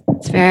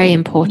 It's very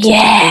important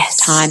at this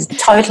time.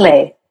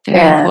 Totally.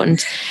 Very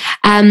important.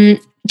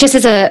 Just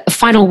as a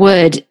final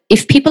word,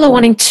 if people are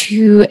wanting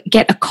to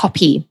get a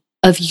copy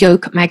of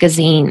Yoke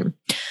magazine,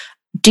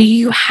 do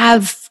you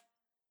have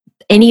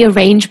any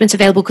arrangements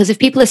available? Because if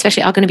people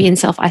especially are going to be in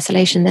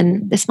self-isolation,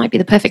 then this might be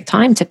the perfect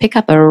time to pick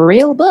up a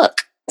real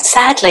book.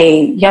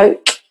 Sadly,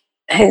 Yoke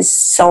has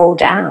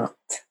sold out.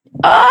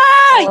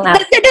 Oh,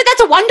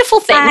 that's a wonderful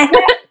thing.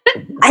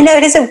 I know,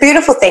 it is a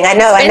beautiful thing. I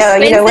know.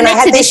 When I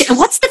had this, and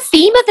what's the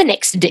theme of the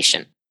next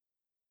edition?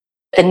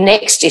 The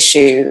next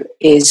issue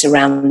is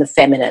around the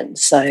feminine.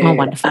 So,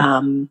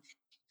 wonderful.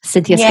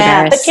 Cynthia Skibaris.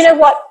 Yeah, but you know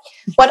what?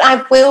 What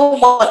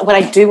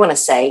I do want to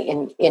say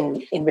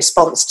in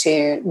response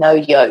to No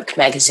Yoke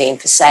magazine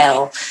for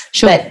sale.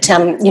 Sure. But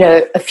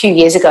a few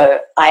years ago,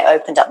 I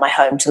opened up my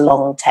home to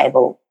long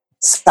table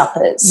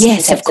suppers.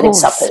 Yes, of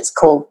course. Suppers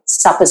called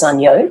Suppers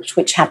Unyoked,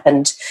 which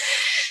happened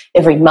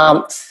every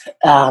month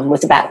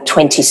with about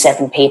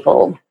 27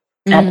 people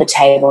at the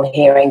table,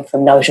 hearing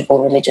from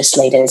notable religious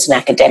leaders and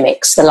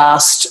academics. The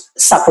last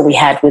supper we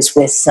had was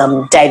with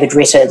David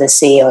Ritter, the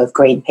CEO of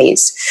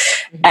Greenpeace.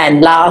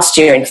 And last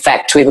year, in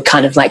fact, we were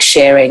kind of like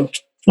sharing,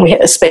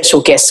 a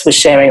special guest was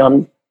sharing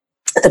on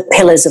the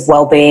pillars of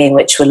well-being,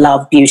 which were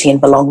love, beauty and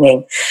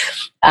belonging.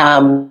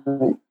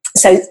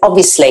 So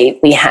obviously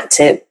we had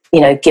to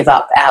give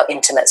up our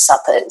intimate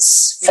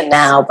suppers for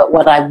now. But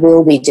what I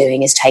will be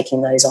doing is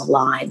taking those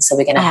online. So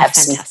we're going to have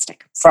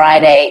fantastic. some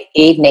Friday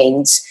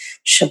evenings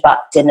Shabbat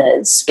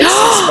dinners with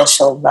some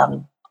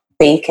special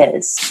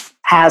speakers.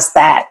 How's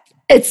that?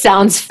 It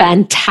sounds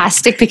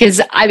fantastic, because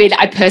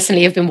I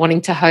personally have been wanting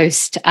to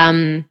host.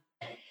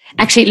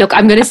 Actually, look,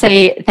 I'm going to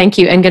say thank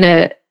you. I'm going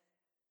to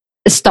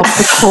stop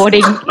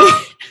recording.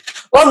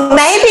 Well,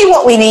 maybe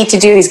what we need to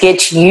do is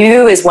get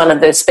you as one of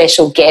the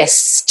special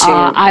guests to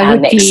our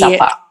next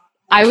supper.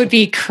 I would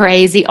be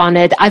crazy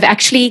honored. I've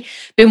actually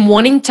been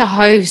wanting to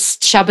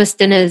host Shabbos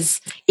dinners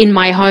in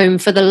my home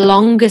for the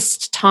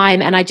longest time,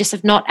 and I just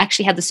have not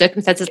actually had the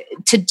circumstances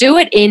to do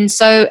it in.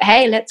 So,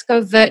 hey, let's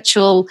go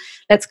virtual,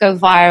 let's go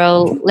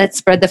viral, let's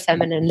spread the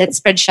feminine, let's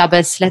spread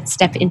Shabbos, let's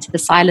step into the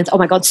silence. Oh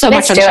my God, so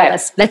much on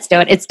Shabbos. Let's do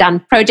it. It's done.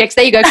 Projects.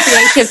 There you go.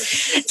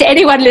 Creative. To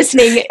anyone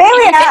listening,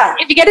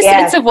 if you get a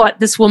sense of what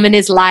this woman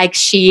is like,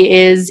 she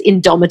is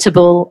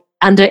indomitable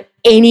under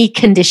any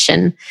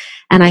condition.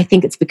 And I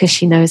think it's because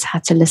she knows how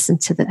to listen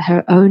to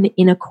her own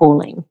inner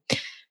calling.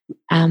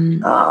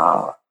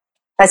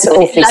 That's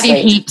awfully sweet. Love you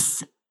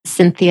heaps,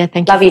 Cynthia.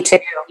 Thank you. Love you too.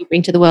 You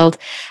bring to the world.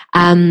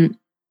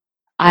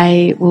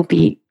 I will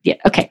be,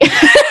 okay.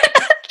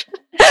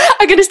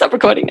 I'm going to stop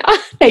recording now.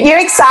 You're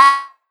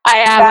excited. I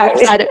am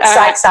excited.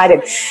 So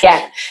excited.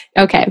 Yeah.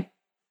 Okay.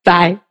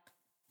 Bye.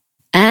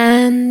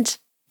 And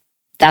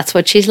that's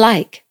what she's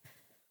like.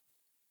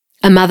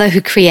 A mother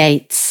who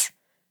creates,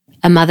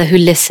 a mother who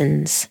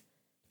listens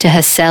to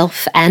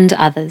herself and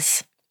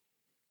others,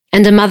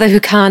 and a mother who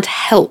can't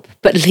help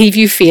but leave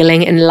you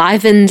feeling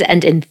enlivened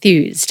and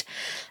enthused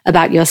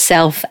about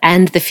yourself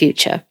and the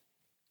future.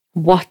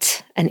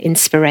 What an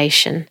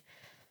inspiration.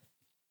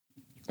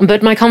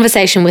 But my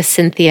conversation with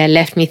Cynthia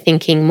left me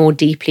thinking more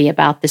deeply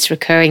about this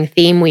recurring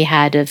theme we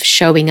had of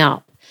showing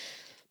up,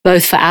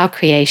 both for our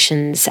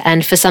creations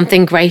and for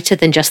something greater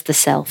than just the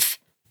self.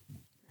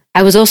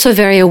 I was also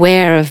very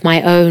aware of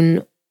my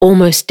own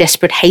almost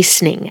desperate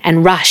hastening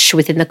and rush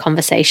within the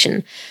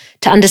conversation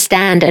to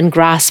understand and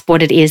grasp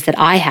what it is that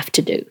I have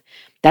to do,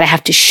 that I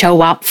have to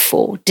show up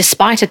for,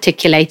 despite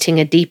articulating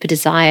a deeper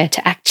desire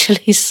to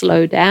actually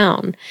slow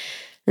down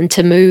and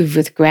to move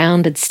with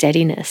grounded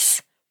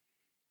steadiness.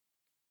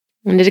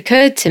 And it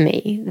occurred to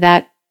me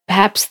that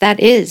perhaps that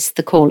is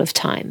the call of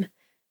time,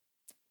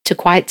 to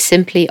quite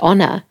simply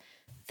honor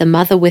the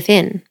mother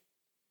within,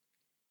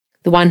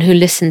 the one who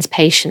listens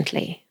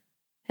patiently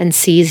and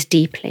sees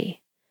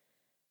deeply,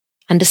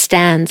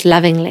 understands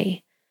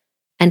lovingly,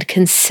 and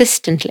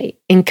consistently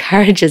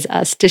encourages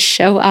us to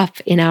show up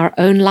in our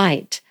own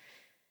light,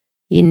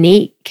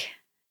 unique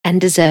and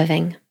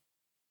deserving.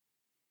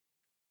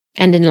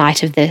 And in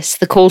light of this,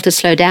 the call to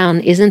slow down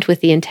isn't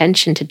with the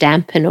intention to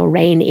dampen or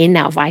rein in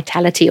our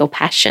vitality or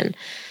passion,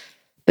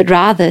 but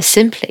rather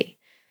simply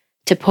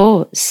to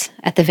pause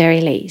at the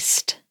very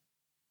least,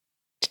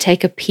 to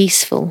take a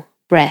peaceful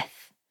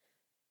breath,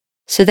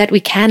 so that we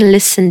can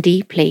listen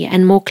deeply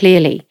and more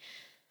clearly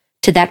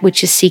to that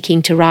which is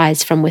seeking to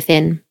rise from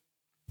within.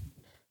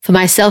 For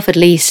myself, at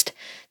least,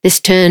 this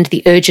turned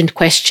the urgent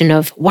question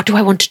of what do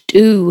I want to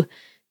do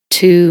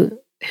to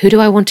who do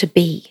I want to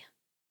be?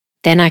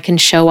 Then I can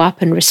show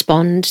up and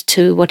respond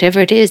to whatever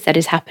it is that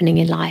is happening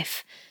in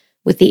life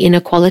with the inner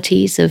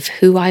qualities of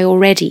who I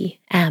already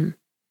am.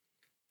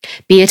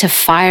 Be it a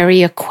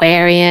fiery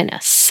Aquarian,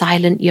 a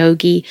silent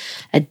yogi,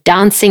 a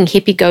dancing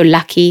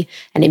hippie-go-lucky,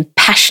 an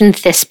impassioned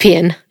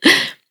thespian,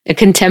 a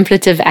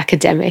contemplative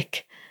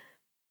academic.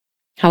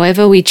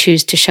 However we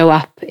choose to show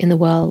up in the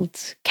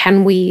world,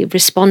 can we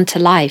respond to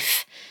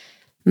life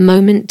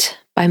moment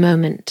by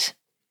moment,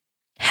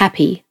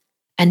 happy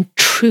and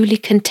truly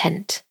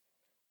content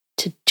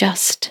to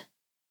just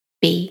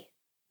be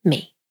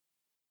me.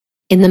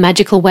 In the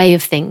magical way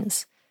of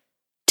things,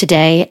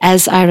 today,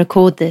 as I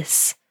record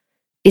this,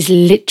 is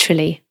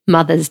literally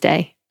Mother's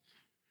Day.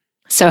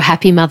 So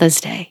happy Mother's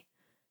Day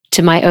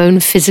to my own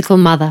physical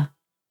mother,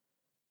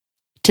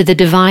 to the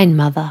Divine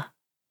Mother,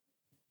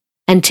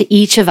 and to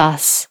each of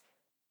us,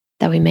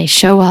 that we may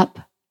show up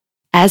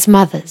as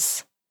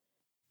mothers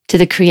to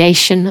the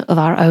creation of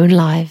our own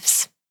lives.